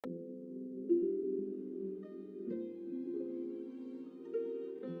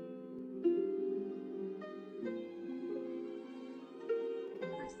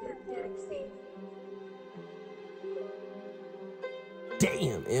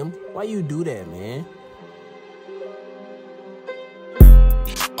M. Why you do that, man?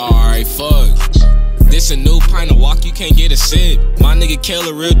 Alright, fuck. This a new pint of walk, you can't get a sip. My nigga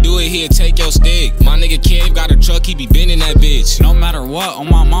Killer real do it, he'll take your stick. My nigga Kev got a truck, he be bending that bitch. No matter what, on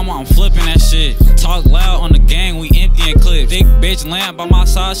my mama, I'm flipping that shit. Talk loud on the gang, we emptying clips. Thick bitch land by my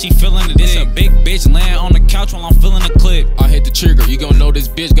side, she feeling the dick. This a big bitch land on the couch while I'm feeling the clip. I hit the trigger, you gon' know this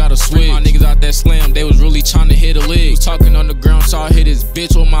bitch got a switch. My niggas out that slam, they was really tryna hit a lick. Was talking on the ground, so I hit his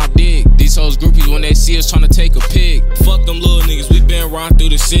bitch with my dick. These hoes groupies when they see us tryna take a pic. Fuck them little niggas, we been riding through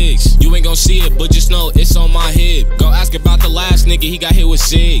the 6. You ain't gon' see it, but just know it's on my hip. Go ask about the last nigga, he got hit with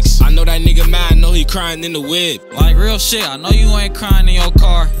 6. I know that nigga mad, I know he crying in the whip. Like real shit, I know you ain't crying in your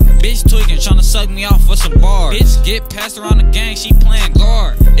car. Bitch tweaking, tryna suck me off for some bars. Bitch get passed around the gang, she playing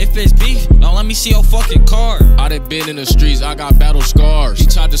guard. If it's beef, don't let me see your fucking card. I done been in the streets, I got battle scars. She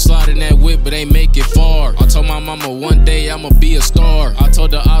tried to slide in that whip, but ain't make it far. I told my mama one day I'ma be a star. I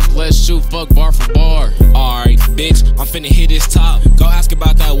told the ops, let's shoot, fuck bar for bar. Alright, bitch, I'm finna hit his top. Go ask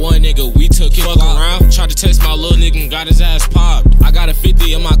about that one nigga, we took his fuck around. Tried to test my little nigga and got his ass popped. I got a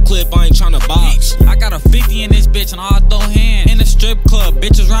 50 in my clip, I ain't tryna box. I got a 50 in this bitch and I'll throw hands. In the strip club,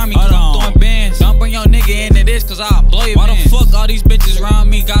 bitches around me cause I'm throwing bands. Don't bring your nigga into this cause I'll blow your man. Why the fuck all these bitches around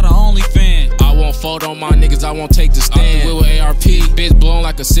me got an OnlyFans? I won't fold on my niggas, I won't take the stand. Off the wheel with ARP, bitch blowing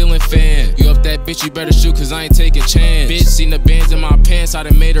like a ceiling fan. You up that bitch, you better shoot cause I ain't taking chance. Bitch seen the bands in my pants, I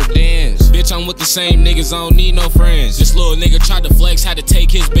done made her dance. Bitch, I'm with the same niggas, I don't need no friends. This little nigga tried to flex, had to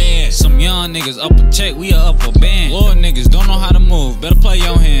take his band. Some young niggas up a check, we a up a band. Little niggas don't know how to move, better play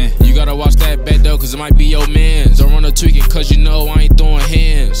your hand. You gotta watch that bet though cause it might be your mans. Don't run a tweaking cause you know I ain't throwing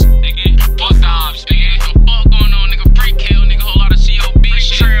hands.